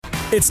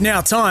It's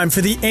now time for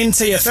the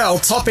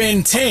NTFL Top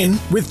End 10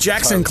 with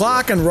Jackson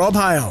Clark and Rob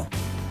Hale.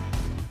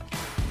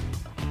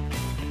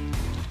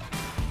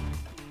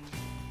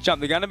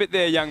 Jump the gun a bit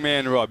there, young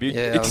man Rob. You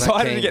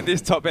excited to get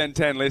this Top End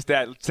 10 list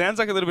out. Sounds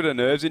like a little bit of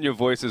nerves in your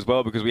voice as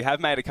well because we have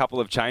made a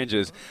couple of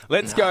changes.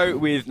 Let's go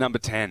with number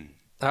 10.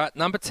 All right,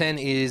 number 10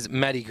 is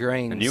Matty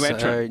Green. A new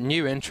entrant.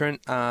 New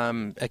entrant,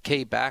 a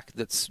key back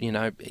that's,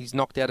 he's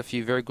knocked out a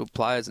few very good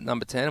players at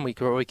number 10, and we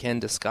probably can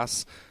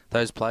discuss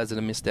those players that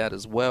have missed out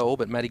as well.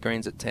 But Matty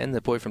Green's at 10,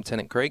 the boy from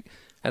Tennant Creek.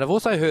 And I've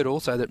also heard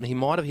that he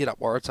might have hit up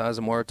Waratahs,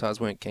 and Waratahs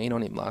weren't keen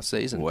on him last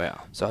season.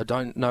 Wow. So I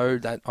don't know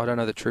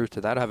the truth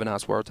to that. I haven't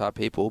asked Waratah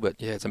people, but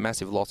yeah, it's a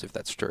massive loss if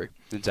that's true.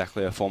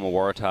 Exactly, a former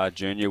Waratah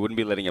junior. Wouldn't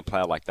be letting a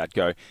player like that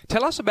go.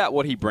 Tell us about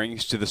what he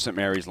brings to the St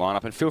Mary's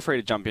lineup, and feel free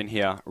to jump in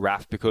here,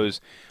 Raf,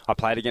 because I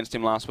played against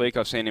him last week.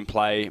 I've seen him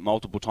play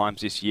multiple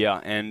times this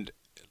year, and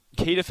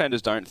key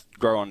defenders don't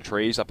grow on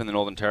trees up in the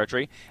Northern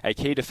Territory. A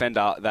key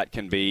defender that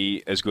can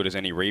be as good as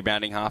any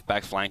rebounding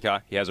halfback,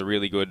 flanker. He has a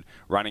really good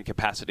running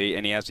capacity,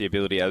 and he has the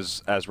ability,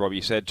 as Robbie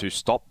said, to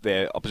stop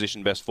their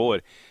opposition best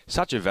forward.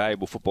 Such a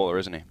valuable footballer,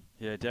 isn't he?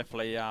 Yeah,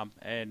 definitely.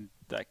 And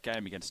that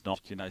game against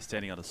Knox,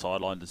 standing on the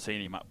sideline and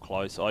seeing him up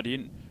close, I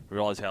didn't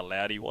realise how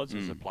loud he was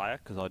as a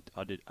player because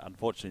I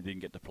unfortunately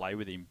didn't get to play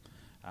with him.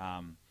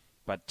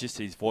 But just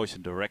his voice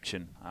and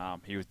direction,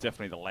 he was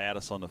definitely the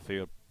loudest on the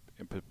field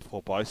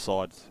for both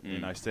sides,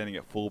 standing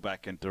at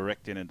fullback and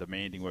directing and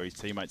demanding where his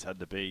teammates had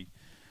to be.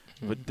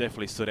 But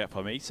definitely stood out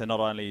for me. So not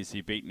only is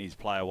he beating his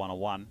player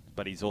one-on-one,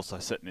 but he's also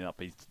setting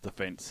up his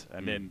defence.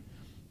 And then,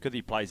 because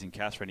he plays in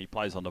Casper and he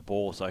plays on the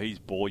ball, so his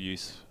ball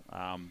use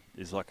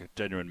is like a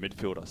genuine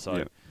midfielder.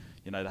 So,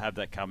 to have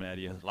that coming out of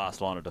your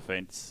last line of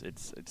defence,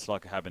 it's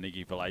like having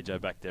Iggy Vallejo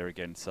back there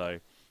again. So,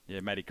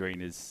 yeah, Matty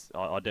Green is...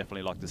 I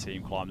definitely like to see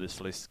him climb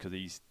this list because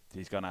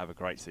he's going to have a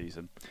great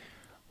season.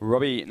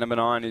 Robbie, number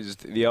 9 is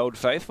the old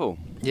faithful.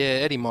 Yeah,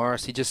 Eddie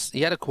Morris. He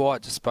had a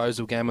quiet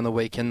disposal game on the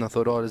weekend. I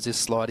thought, does this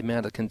slide him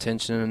out of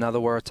contention and another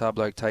Waratah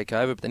bloke take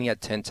over? But then he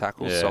had 10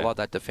 tackles, so I like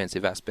that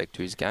defensive aspect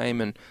to his game.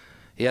 And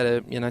he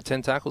had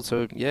 10 tackles,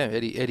 so yeah,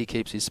 Eddie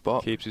keeps his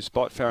spot.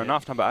 Fair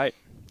enough. Number 8.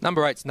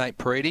 Number 8's Nate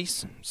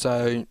Paredes.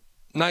 So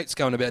Nate's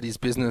going about his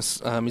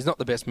business. He's not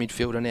the best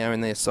midfielder now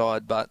in their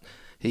side, but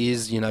he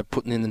is,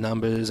 putting in the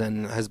numbers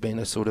and has been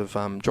a sort of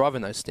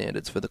driving those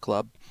standards for the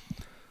club.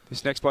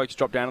 This next bloke's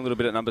dropped down a little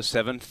bit at number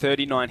 7.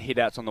 39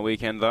 hit-outs on the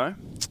weekend, though.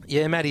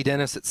 Yeah, Matty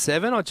Dennis at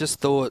 7. I just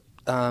thought,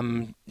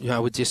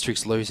 with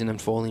Districts losing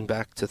and falling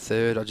back to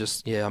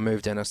 3rd, I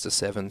moved Dennis to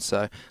 7.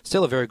 So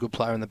still a very good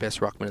player and the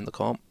best ruckman in the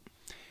comp.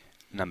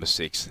 Number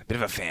 6. A bit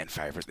of a fan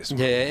favourite this one.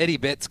 Yeah, Eddie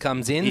Betts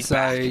comes in.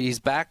 He's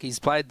back. He's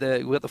played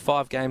we've got the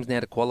 5 games now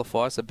to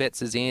qualify. So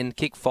Betts is in.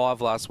 Kicked 5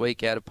 last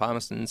week out of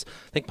Palmerston's.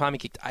 I think Palmy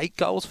kicked 8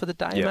 goals for the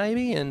day,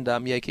 maybe. And,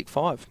 he kicked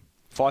 5.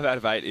 5 out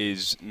of 8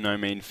 is no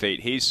mean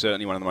feat. He's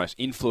certainly one of the most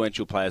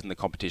influential players in the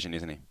competition,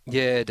 isn't he?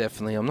 Yeah,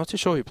 definitely. I'm not too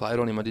sure who played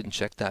on him. I didn't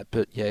check that.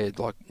 But, yeah,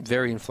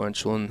 very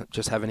influential. And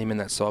just having him in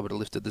that side would have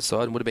lifted the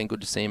side. It would have been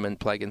good to see him and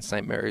play against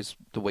St Mary's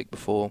the week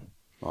before.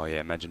 Oh, yeah.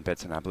 Imagine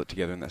Betts and Ablett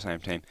together in that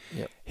same team.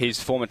 Yep.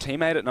 His former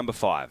teammate at number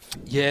 5.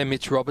 Yeah,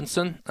 Mitch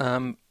Robinson.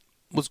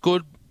 Was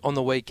good on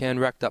the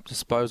weekend, racked up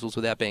disposals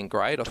without being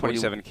great.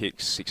 27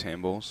 kicks, 6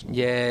 handballs.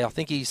 Yeah, I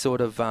think he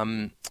sort of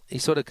come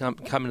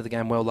into the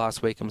game well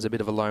last week and was a bit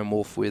of a lone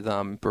wolf with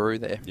Brew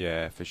there.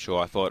 Yeah, for sure.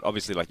 I thought,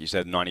 obviously, like you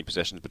said, 90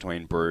 possessions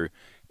between Brew,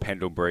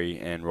 Pendlebury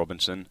and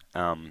Robinson.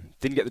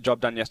 Didn't get the job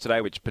done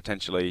yesterday,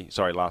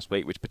 last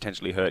week, which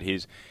potentially hurt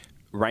his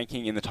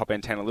ranking in the top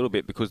end 10 a little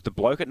bit because the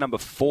bloke at number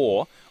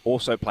 4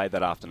 also played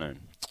that afternoon.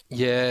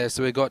 Yeah,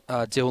 so we got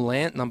Dill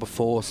Lant, number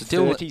 4. So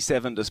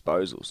 37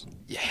 disposals.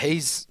 Yeah,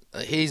 he's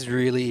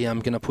really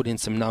going to put in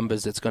some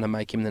numbers that's going to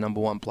make him the number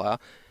 1 player.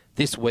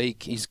 This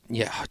week,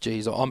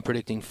 I'm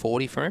predicting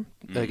 40 for him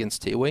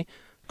against Tiwi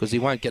because he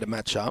won't get a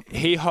match up.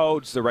 He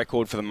holds the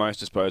record for the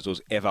most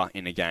disposals ever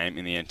in a game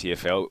in the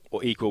NTFL,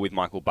 or equal with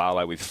Michael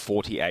Barlow with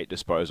 48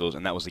 disposals,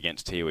 and that was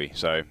against Tiwi.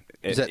 So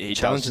is that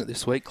challenging it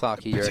this week,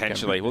 Clarkie?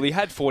 Potentially. Well, he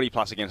had 40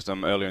 plus against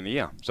them earlier in the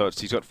year, so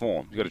he's got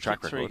form. He's got a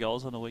track record. 3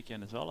 goals on the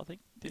weekend as well, I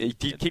think. He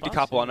kicked a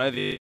couple. I know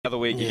the other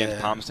week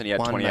against Palmerston he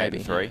had 28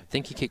 and 3. I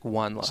think he kicked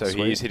 1 last week. So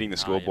he is hitting the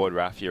scoreboard,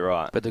 Raf. You're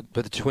right. But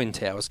the Twin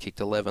Towers kicked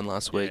 11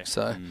 last week.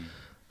 So,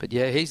 but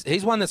yeah,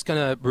 he's one that's going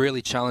to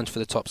really challenge for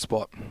the top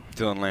spot.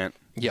 Dylan Lant.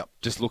 Yep.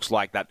 Just looks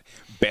like that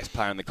best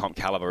player in the comp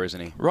calibre, isn't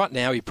he? Right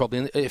now, he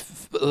probably,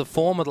 if the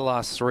form of the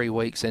last 3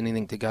 weeks,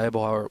 anything to go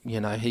by,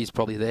 he's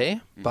probably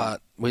there.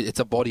 But it's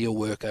a body of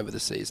work over the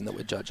season that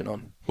we're judging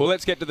on. Well,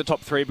 let's get to the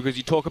top 3 because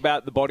you talk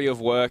about the body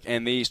of work,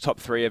 and these top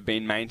 3 have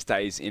been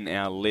mainstays in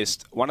our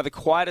list. One of the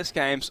quietest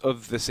games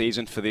of the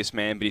season for this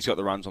man, but he's got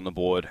the runs on the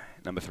board.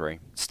 Number 3.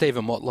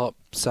 Stephen Motlop.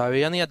 So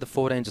he only had the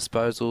 14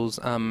 disposals,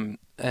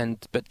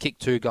 but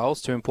kicked 2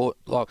 goals to import.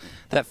 Like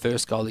that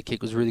first goal he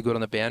kicked was really good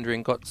on the boundary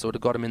and got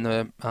him in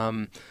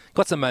the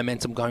got some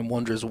momentum going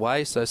Wanderers'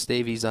 way. So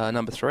Stevie's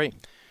number 3.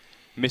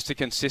 Mr.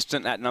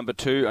 Consistent at number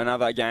 2,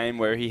 another game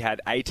where he had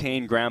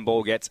 18 ground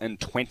ball gets and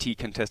 20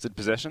 contested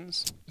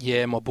possessions.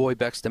 Yeah, my boy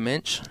Baxter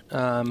Mensch.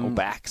 Or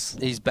Bax.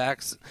 He's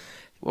Bax.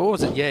 What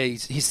was it? Yeah,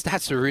 his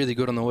stats are really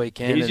good on the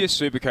weekend. He's your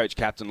super coach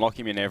captain. Lock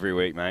him in every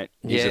week, mate.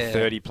 He's a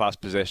 30-plus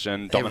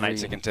possession,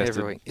 dominates the contested.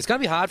 Every week. It's going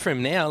to be hard for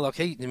him now. Like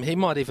he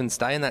might even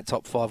stay in that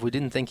top 5. We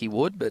didn't think he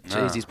would, but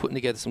geez, he's putting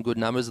together some good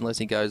numbers unless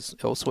he goes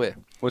elsewhere.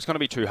 Well, it's going to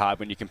be too hard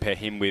when you compare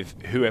him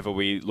with whoever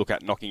we look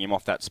at knocking him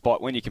off that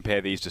spot. When you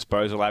compare these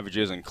disposal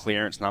averages and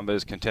clearance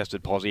numbers,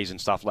 contested posies and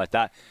stuff like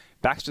that,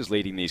 Baxter's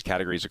leading these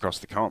categories across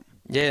the comp.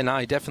 Yeah, no,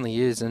 he definitely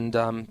is, and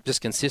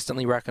just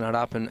consistently racking it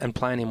up and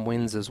playing him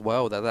wins as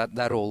well.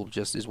 That all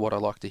just is what I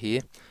like to hear.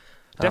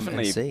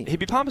 Definitely, he'd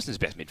be Palmerston's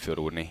best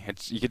midfielder, wouldn't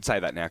he? You could say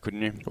that now,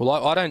 couldn't you? Well,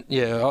 I don't.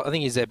 Yeah, I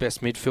think he's their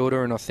best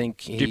midfielder, and I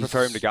think. Do you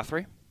prefer him to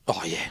Guthrie?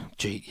 Oh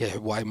yeah,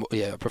 way more.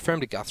 Yeah, I prefer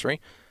him to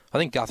Guthrie. I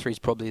think Guthrie's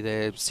probably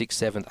their 6th,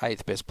 7th,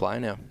 8th best player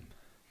now.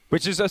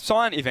 Which is a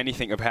sign, if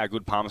anything, of how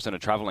good Palmerston are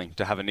travelling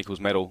to have a Nichols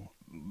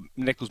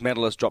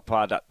medalist drop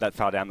that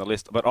far down the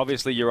list. But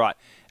obviously, you're right.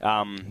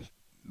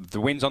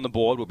 The wins on the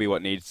board will be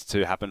what needs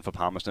to happen for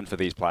Palmerston, for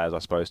these players, I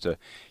suppose, to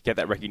get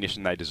that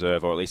recognition they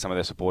deserve, or at least some of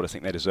their supporters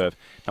think they deserve.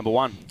 Number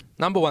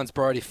one's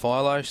Brodie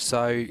Philo.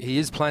 So he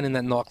is playing in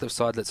that Nightcliff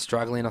side that's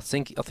struggling. I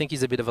think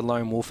he's a bit of a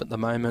lone wolf at the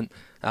moment,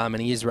 and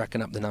he is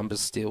racking up the numbers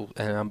still,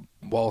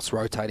 whilst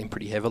rotating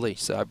pretty heavily.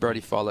 So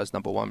Brodie Philo's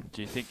number one.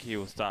 Do you think he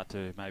will start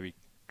to maybe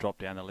drop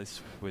down the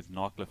list with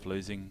Nightcliff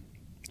losing?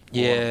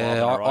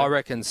 Yeah, I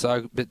reckon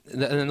so. But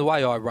and the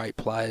way I rate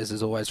players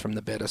is always from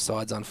the better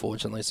sides,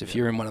 unfortunately. So if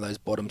you're in one of those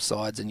bottom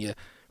sides and you're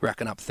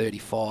racking up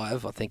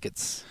 35, I think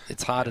it's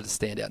harder to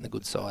stand out in the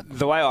good side.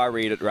 The way I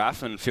read it,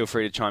 Raf, and feel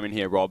free to chime in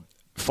here, Rob,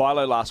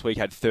 Philo last week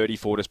had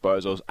 34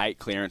 disposals, 8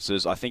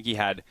 clearances. I think he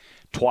had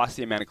twice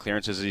the amount of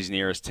clearances as his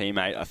nearest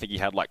teammate. I think he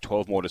had like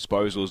 12 more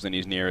disposals than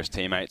his nearest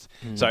teammates.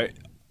 So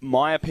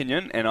my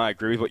opinion, and I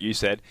agree with what you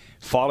said,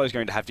 Philo's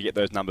going to have to get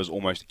those numbers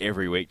almost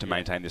every week to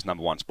maintain this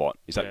number one spot.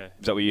 Is that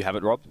where you have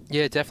it, Rob?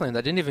 Yeah, definitely.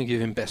 They didn't even give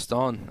him best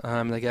on.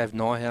 They gave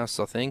Nyhouse,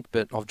 I think,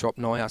 but I've dropped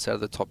Nyhouse out of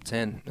the top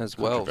 10 as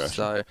well.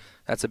 So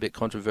that's a bit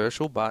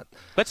controversial. But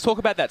let's talk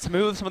about that. Some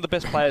of the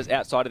best players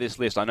outside of this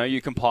list. I know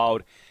you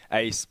compiled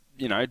a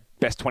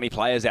best 20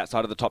 players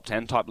outside of the top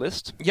 10 type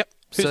list. Yep.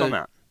 Who's on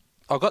that?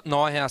 I've got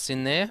Nyhouse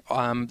in there.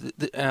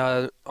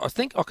 I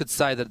think I could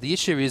say that the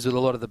issue is with a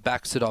lot of the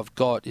backs that I've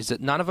got is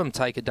that none of them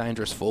take a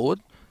dangerous forward.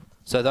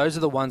 So those are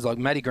the ones like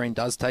Matty Green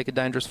does take a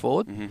dangerous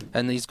forward,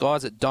 and these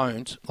guys that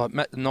don't, like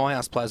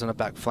Nyhouse plays on a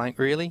back flank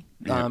really.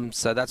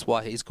 So that's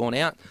why he's gone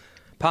out.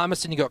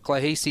 Palmerston, you got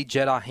Clahisi,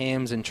 Jeddah,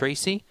 Hams, and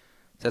Treacy.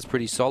 That's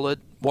pretty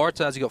solid.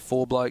 Waratahs, you got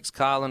 4 blokes: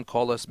 Carlin,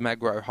 Collis,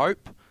 Magro,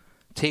 Hope,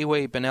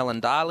 Tiwi, Benell,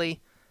 and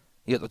Darley.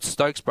 You got the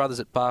Stokes brothers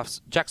at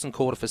Buffs, Jackson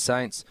Corder for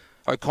Saints.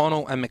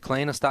 O'Connell and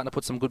McLean are starting to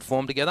put some good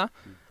form together.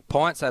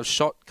 Pints have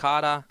Shot,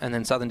 Carter, and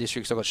then Southern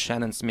Districts I've got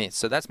Shannon Smith.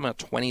 So that's my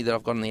 20 that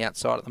I've got on the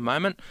outside at the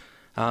moment.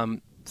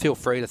 Feel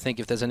free to think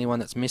if there's anyone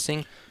that's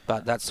missing,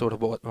 but that's sort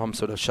of what I'm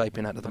sort of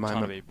shaping at the moment.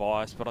 I'm trying to be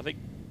biased, but I think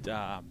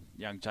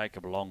young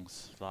Jacob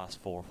Long's last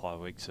 4 or 5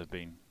 weeks have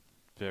been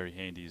very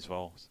handy as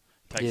well.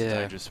 Takes a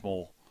dangerous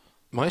small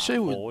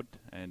forward,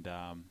 and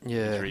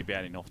he's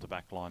rebounding off the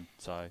back line.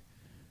 So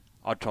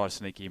I'd try to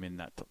sneak him in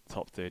that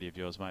top 30 of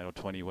yours, mate, or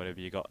 20, whatever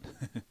you got.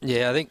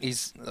 Yeah, I think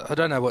I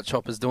don't know what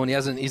Chopper's doing.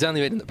 He's only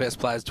been in the best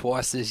players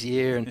twice this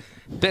year, and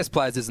best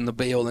players isn't the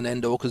be all and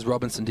end all because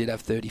Robinson did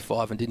have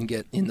 35 and didn't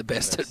get in the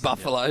best at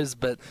Buffaloes.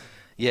 But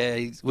yeah,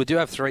 we do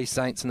have 3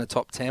 Saints in the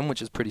top 10,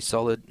 which is pretty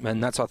solid,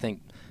 and I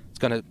think it's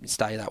going to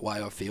stay that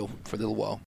way. I feel for a little while.